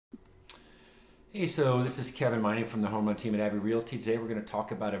Hey, so this is Kevin Mining from the Home Run team at Abbey Realty. Today we're going to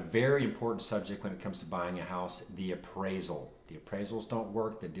talk about a very important subject when it comes to buying a house, the appraisal. The appraisals don't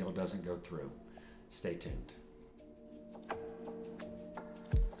work, the deal doesn't go through. Stay tuned.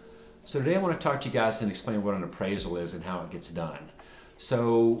 So today I want to talk to you guys and explain what an appraisal is and how it gets done.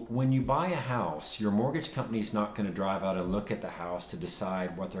 So when you buy a house, your mortgage company is not going to drive out and look at the house to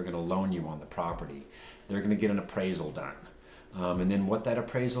decide what they're going to loan you on the property. They're going to get an appraisal done. And then what that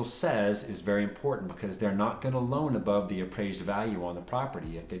appraisal says is very important because they're not going to loan above the appraised value on the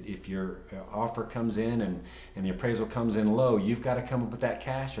property. If your offer comes in and the appraisal comes in low, you've got to come up with that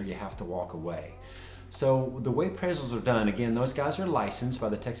cash or you have to walk away. So the way appraisals are done, again, those guys are licensed by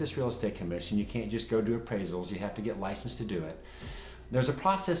the Texas Real Estate Commission. You can't just go do appraisals. You have to get licensed to do it. There's a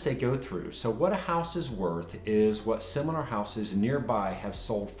process they go through. So what a house is worth is what similar houses nearby have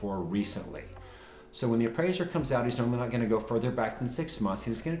sold for recently. So when the appraiser comes out, he's normally not going to go further back than 6 months.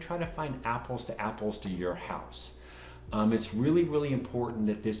 He's going to try to find apples to your house. It's really, really important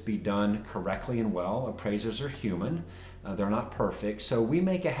that this be done correctly and well. Appraisers are human. They're not perfect. So we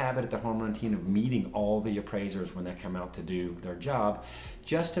make a habit at the Home Run team of meeting all the appraisers when they come out to do their job,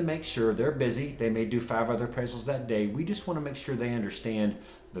 just to make sure they're busy. They may do 5 other appraisals that day. We just want to make sure they understand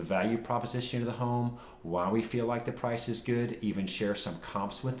the value proposition of the home, why we feel like the price is good, even share some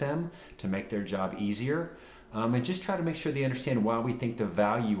comps with them to make their job easier, and just try to make sure they understand why we think the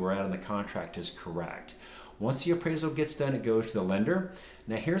value we're at on the contract is correct. Once the appraisal gets done, it goes to the lender.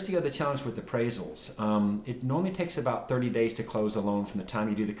 Now here's the other challenge with appraisals. It normally takes about 30 days to close a loan from the time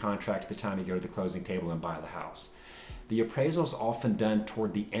you do the contract to the time you go to the closing table and buy the house. The appraisal is often done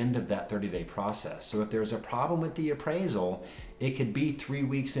toward the end of that 30-day process. So if there's a problem with the appraisal, it could be 3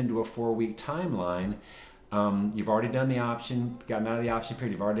 weeks into a 4-week timeline. You've already done the option, gotten out of the option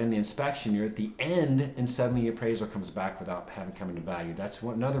period, you've already done the inspection, you're at the end, and suddenly the appraisal comes back without having come into value. That's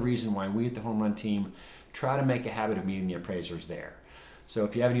another reason why we at the Home Run team try to make a habit of meeting the appraisers there. So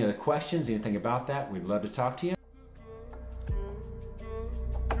if you have any other questions, anything about that, we'd love to talk to you.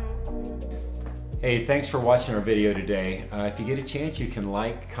 Hey, thanks for watching our video today. If you get a chance, you can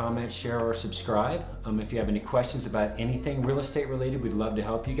like, comment, share, or subscribe. If you have any questions about anything real estate related, we'd love to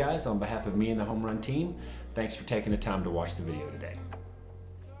help you guys. On behalf of me and the Home Run team, thanks for taking the time to watch the video today.